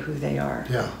enjoy who they are.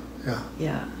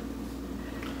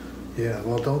 Yeah,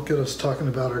 well, don't get us talking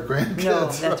about our grandkids. No,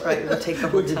 that's right. We'll take the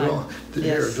whole time.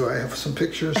 Here, do I have some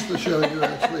pictures to show you?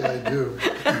 Actually, I do.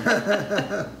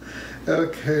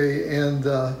 Okay, and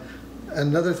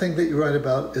another thing that you write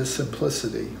about is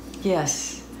simplicity.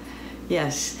 Yes.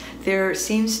 There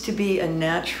seems to be a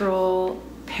natural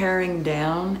paring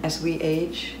down as we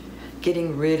age,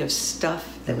 getting rid of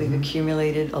stuff that we've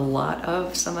accumulated a lot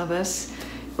of, some of us,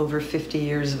 over 50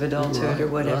 years of adulthood or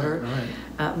whatever. Right.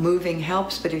 Moving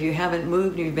helps, but if you haven't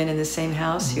moved and you've been in the same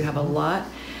house, you have a lot.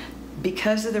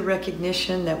 Because of the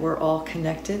recognition that we're all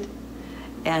connected,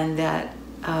 and that,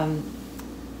 and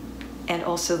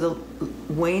also the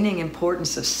waning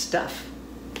importance of stuff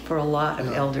for a lot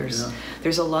of elders.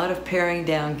 There's a lot of paring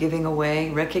down, giving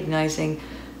away, recognizing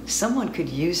someone could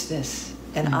use this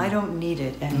and I don't need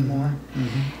it anymore.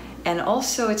 And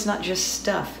also, it's not just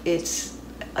stuff, it's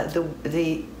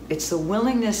it's the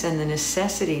willingness and the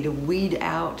necessity to weed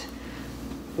out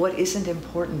what isn't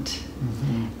important.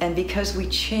 And because we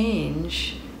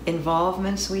change,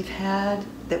 involvements we've had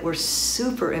that were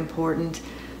super important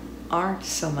aren't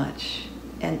so much.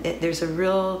 And there's a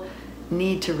real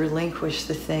need to relinquish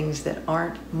the things that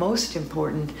aren't most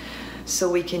important, so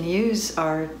we can use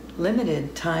our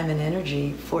limited time and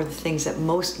energy for the things that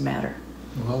most matter.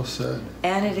 Well said.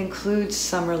 And it includes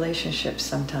some relationships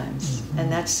sometimes.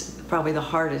 And that's probably the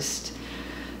hardest,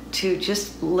 to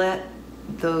just let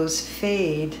those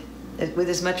fade with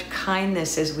as much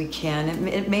kindness as we can.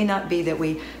 It may not be that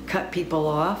we cut people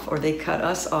off or they cut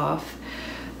us off,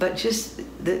 but just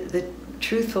the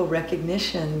truthful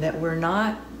recognition that we're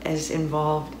not as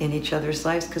involved in each other's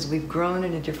lives because we've grown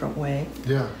in a different way.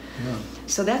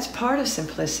 So that's part of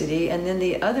simplicity, and then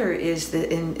the other is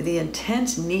the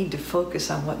intense need to focus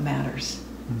on what matters.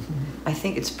 I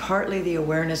think it's partly the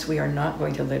awareness we are not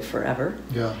going to live forever.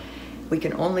 We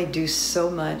can only do so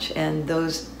much, and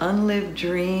those unlived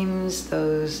dreams,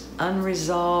 those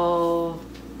unresolved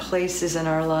places in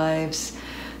our lives,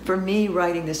 for me,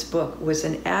 writing this book was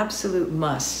an absolute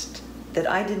must that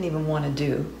I didn't even want to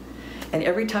do. And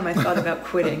every time I thought about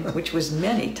quitting, which was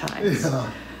many times,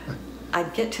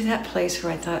 I'd get to that place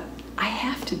where I thought, I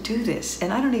have to do this,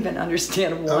 and I don't even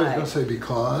understand why. I was going to say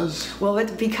because? Well,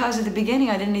 because at the beginning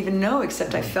I didn't even know,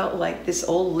 except I felt like this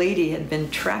old lady had been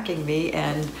tracking me,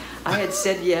 and I had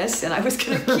said yes, and I was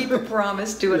going to keep a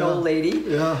promise to an old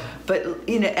lady. But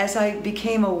as I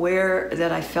became aware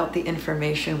that I felt the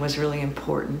information was really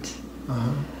important,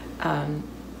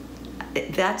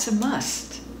 that's a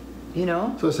must, you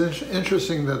know? So it's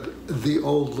interesting that the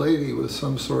old lady was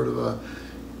some sort of a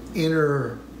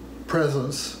inner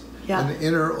presence, Yeah. an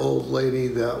inner old lady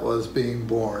that was being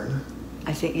born.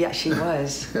 I think, yeah, she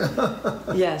was.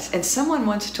 Yes, and someone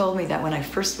once told me that when I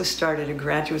first was started, a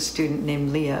graduate student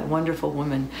named Leah, a wonderful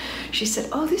woman, she said,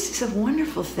 oh, this is a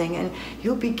wonderful thing, and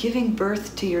you'll be giving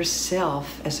birth to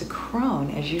yourself as a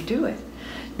crone as you do it.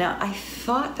 Now, I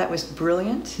thought that was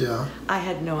brilliant. Yeah. I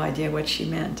had no idea what she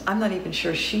meant. I'm not even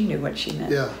sure she knew what she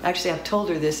meant. Yeah. Actually, I've told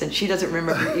her this, and she doesn't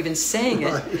remember even saying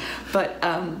it. Right. But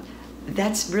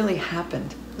that's really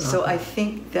happened. So I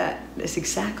think that is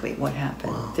exactly what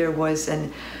happened. Wow. There was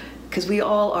because we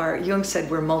all are, Jung said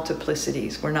we're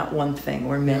multiplicities. We're not one thing.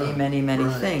 We're many, Yeah, many, many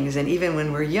right. things. And even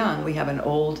when we're young, we have an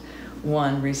old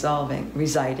one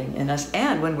residing in us.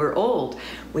 And when we're old,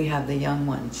 we have the young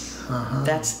ones.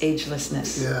 That's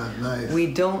agelessness. Yeah, nice.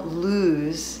 We don't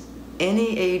lose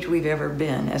any age we've ever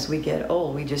been. As we get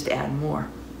old, we just add more.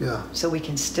 Yeah. So we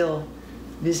can still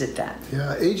visit that.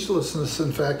 Yeah, agelessness,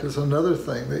 in fact, is another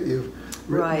thing that you've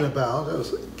written Right. about. I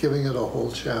was giving it a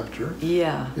whole chapter.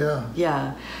 Yeah. Yeah.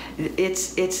 Yeah.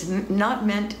 It's not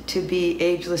meant to be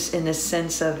ageless in the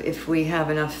sense of if we have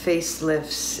enough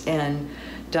facelifts and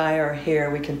dye our hair,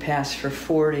 we can pass for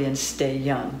 40 and stay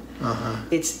young.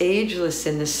 It's ageless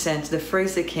in the sense, the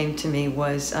phrase that came to me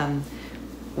was,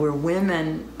 we're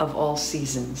women of all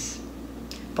seasons,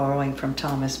 borrowing from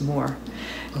Thomas More.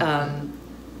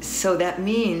 So that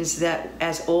means that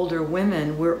as older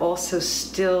women, we're also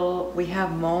still, we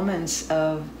have moments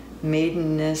of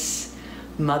maidenness,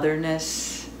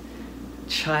 motherness,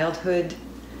 childhood.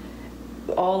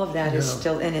 All of that is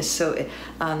still in us. So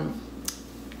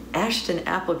Ashton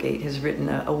Applegate has written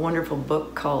a wonderful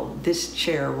book called This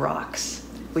Chair Rocks,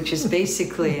 which is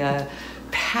basically a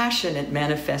passionate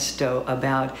manifesto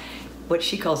about what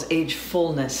she calls age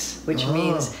fullness, which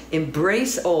means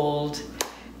embrace old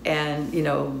and, you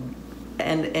know,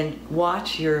 and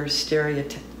watch your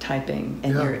stereotyping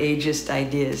and your ageist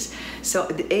ideas. So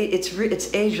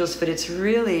it's ageless, but it's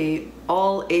really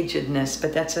all agedness,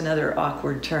 but that's another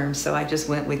awkward term, so I just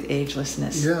went with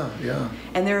agelessness. Yeah, yeah.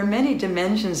 And there are many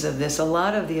dimensions of this. A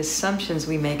lot of the assumptions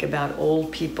we make about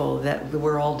old people, that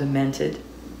we're all demented,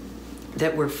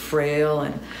 that we're frail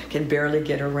and can barely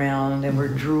get around and we're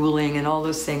drooling and all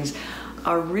those things,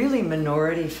 are really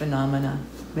minority phenomena.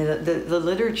 I mean, the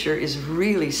literature is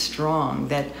really strong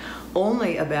that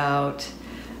only about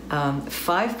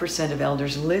 5% of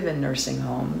elders live in nursing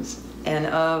homes, and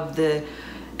of the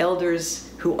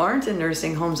elders who aren't in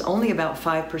nursing homes, only about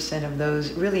 5% of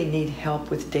those really need help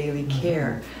with daily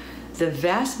care. The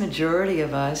vast majority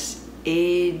of us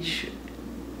age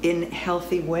in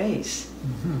healthy ways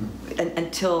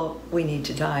until we need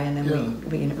to die, and then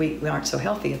we aren't so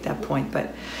healthy at that point.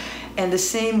 And the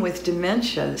same with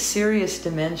dementia, serious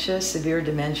dementia, severe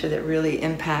dementia that really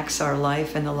impacts our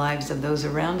life and the lives of those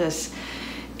around us,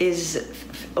 is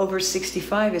over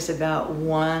 65 is about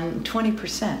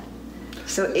 20%.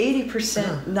 So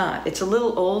 80% not. It's a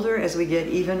little older as we get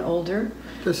even older.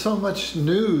 There's so much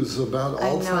news about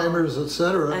Alzheimer's,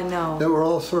 etc. I know. That we're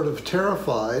all sort of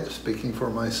terrified, speaking for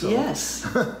myself. Yes.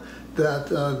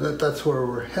 that's where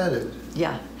we're headed.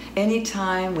 Yeah.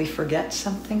 Anytime we forget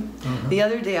something. The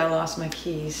other day I lost my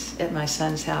keys at my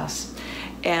son's house,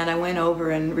 and I went over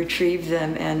and retrieved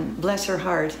them, and bless her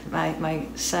heart, my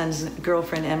son's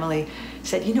girlfriend Emily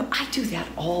said, you know, I do that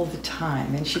all the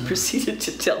time. And she proceeded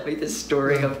to tell me this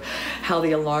story of how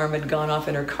the alarm had gone off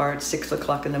in her car at 6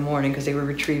 o'clock in the morning because they were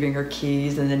retrieving her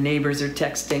keys, and the neighbors are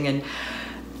texting, and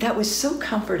that was so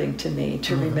comforting to me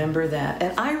to remember that.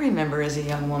 And I remember as a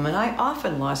young woman, I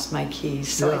often lost my keys.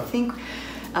 So I think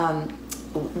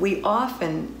we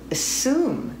often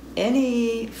assume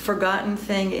any forgotten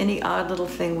thing, any odd little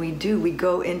thing we do, we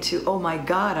go into, oh my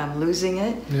God, I'm losing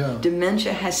it.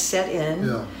 Dementia has set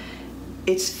in.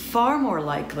 It's far more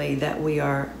likely that we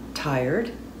are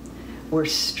tired, we're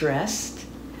stressed,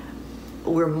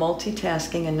 we're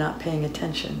multitasking and not paying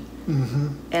attention.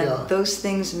 And those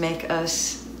things make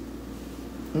us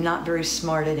not very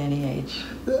smart at any age.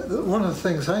 One of the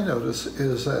things I notice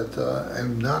is that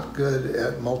I'm not good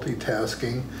at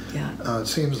multitasking. It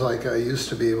seems like I used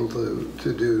to be able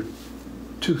to do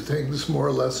two things more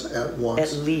or less at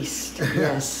once. At least,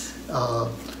 yes.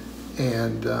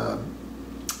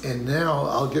 And now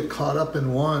I'll get caught up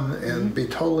in one and be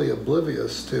totally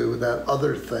oblivious to that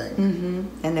other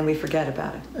thing. And then we forget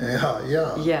about it.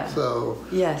 Yeah. So,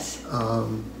 yes.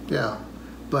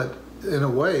 But in a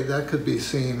way, that could be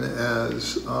seen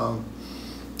as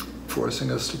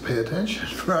forcing us to pay attention,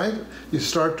 right? You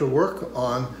start to work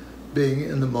on being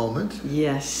in the moment.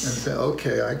 Yes. And say,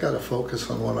 okay, I got to focus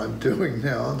on what I'm doing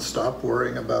now and stop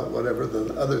worrying about whatever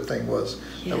the other thing was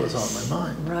that was on my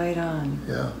mind. Right on.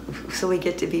 Yeah. So we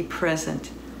get to be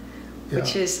present,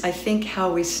 which is, I think,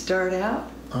 how we start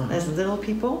out as little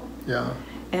people. Yeah.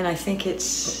 And I think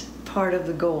it's part of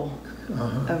the goal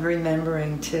of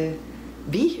remembering to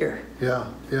be here. Yeah,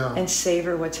 yeah. And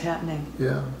savor what's happening.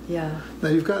 Yeah. Yeah. Now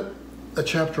you've got a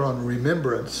chapter on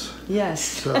remembrance. Yes.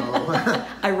 So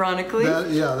ironically.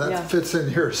 That fits in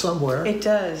here somewhere. It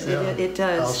does. Yeah. It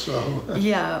does. How so?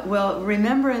 Yeah. Well,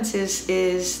 remembrance is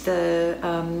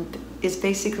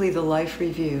basically the life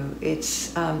review.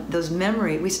 It's those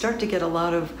memories. We start to get a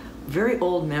lot of very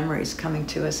old memories coming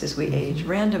to us as we age.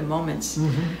 Random moments.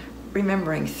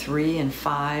 Remembering 3 and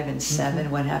 5 and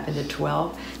 7, what happened at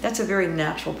 12. That's a very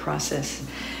natural process.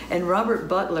 And Robert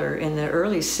Butler in the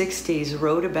early 60s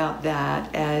wrote about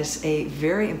that as a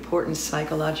very important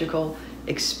psychological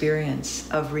experience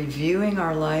of reviewing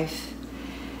our life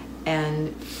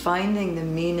and finding the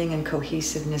meaning and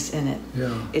cohesiveness in it.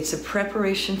 Yeah. It's a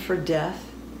preparation for death.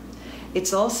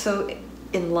 It's also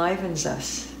enlivens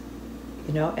us.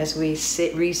 You know, as we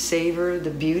re-savor the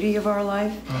beauty of our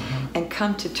life and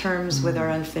come to terms with our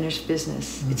unfinished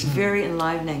business. It's very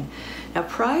enlivening. Now,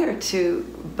 prior to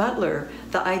Butler,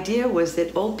 the idea was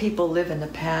that old people live in the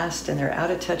past and they're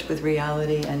out of touch with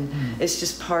reality, and it's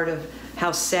just part of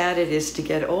how sad it is to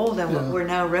get old. And what we're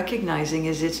now recognizing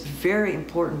is it's very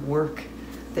important work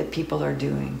that people are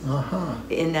doing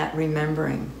in that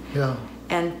remembering. Yeah.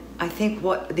 And I think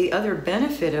what the other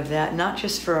benefit of that, not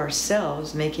just for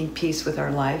ourselves, making peace with our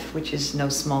life, which is no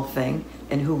small thing,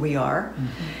 and who we are,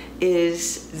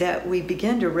 is that we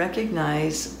begin to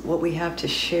recognize what we have to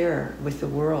share with the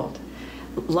world.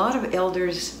 A lot of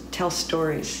elders tell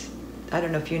stories. I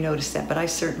don't know if you notice that, but I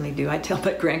certainly do. I tell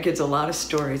my grandkids a lot of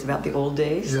stories about the old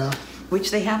days,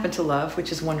 which they happen to love,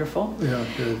 which is wonderful. Yeah,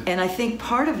 good. And I think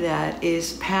part of that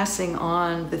is passing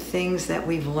on the things that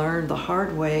we've learned the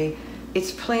hard way.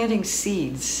 It's planting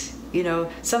seeds, you know,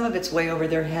 some of it's way over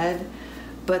their head,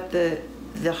 but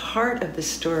the heart of the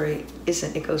story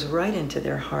isn't, it goes right into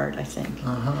their heart, I think.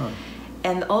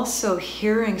 And also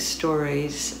hearing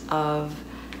stories of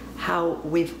how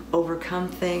we've overcome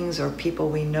things or people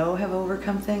we know have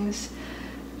overcome things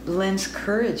lends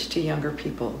courage to younger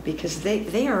people, because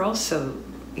they are also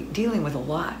dealing with a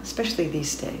lot, especially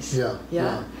these days.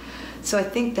 Yeah. So I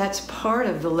think that's part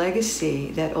of the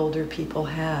legacy that older people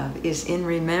have, is in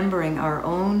remembering our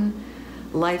own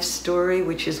life story,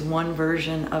 which is one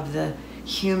version of the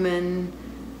human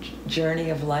journey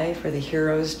of life, or the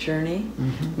hero's journey.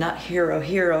 Not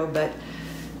hero, but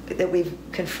that we've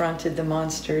confronted the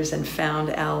monsters and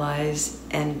found allies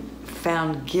and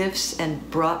found gifts and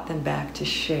brought them back to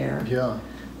share. Yeah.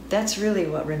 That's really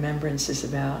what remembrance is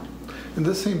about. And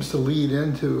this seems to lead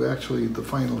into actually the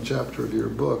final chapter of your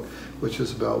book, which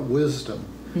is about wisdom.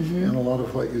 And a lot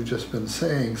of what you've just been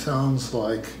saying sounds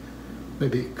like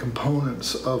maybe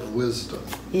components of wisdom.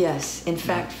 Yes. In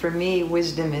fact, for me,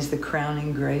 wisdom is the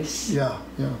crowning grace. Yeah.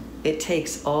 It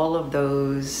takes all of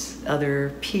those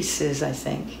other pieces, I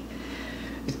think.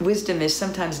 Wisdom is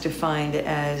sometimes defined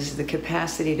as the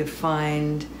capacity to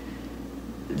find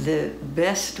the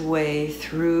best way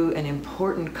through an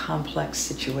important, complex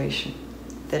situation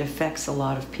that affects a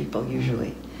lot of people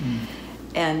usually.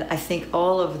 And I think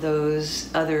all of those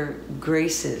other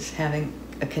graces, having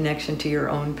a connection to your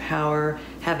own power,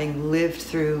 having lived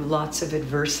through lots of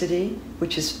adversity,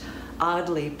 which is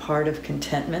oddly part of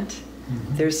contentment.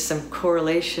 There's some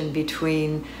correlation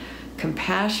between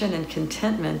compassion and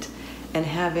contentment and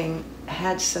having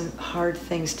had some hard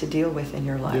things to deal with in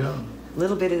your life. A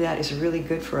little bit of that is really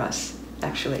good for us,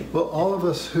 actually. Well, all of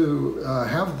us who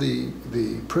have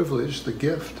the privilege, the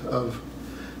gift of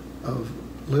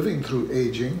living through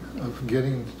aging, of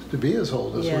getting to be as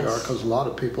old as we are, because a lot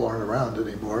of people aren't around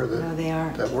anymore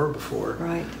that were before.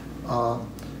 Right.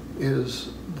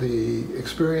 Is the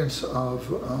experience of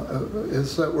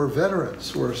is that we're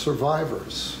veterans, we're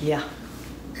survivors. Yeah.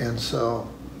 And so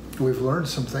we've learned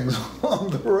some things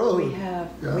along the road. We have.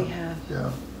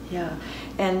 Yeah.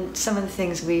 And some of the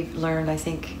things we've learned, I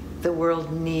think the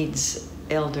world needs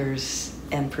elders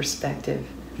and perspective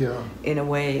in a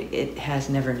way it has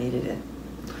never needed it.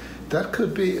 That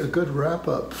could be a good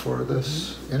wrap-up for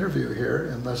this interview here,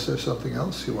 unless there's something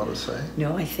else you want to say.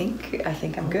 No, I think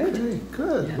I'm good. Okay,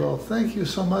 good. Yeah. Well, thank you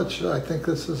so much. I think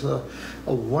this is a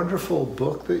wonderful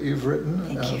book that you've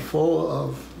written, full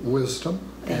of wisdom.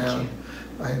 Thank you.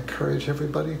 I encourage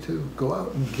everybody to go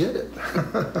out and get it.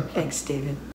 Thanks, David.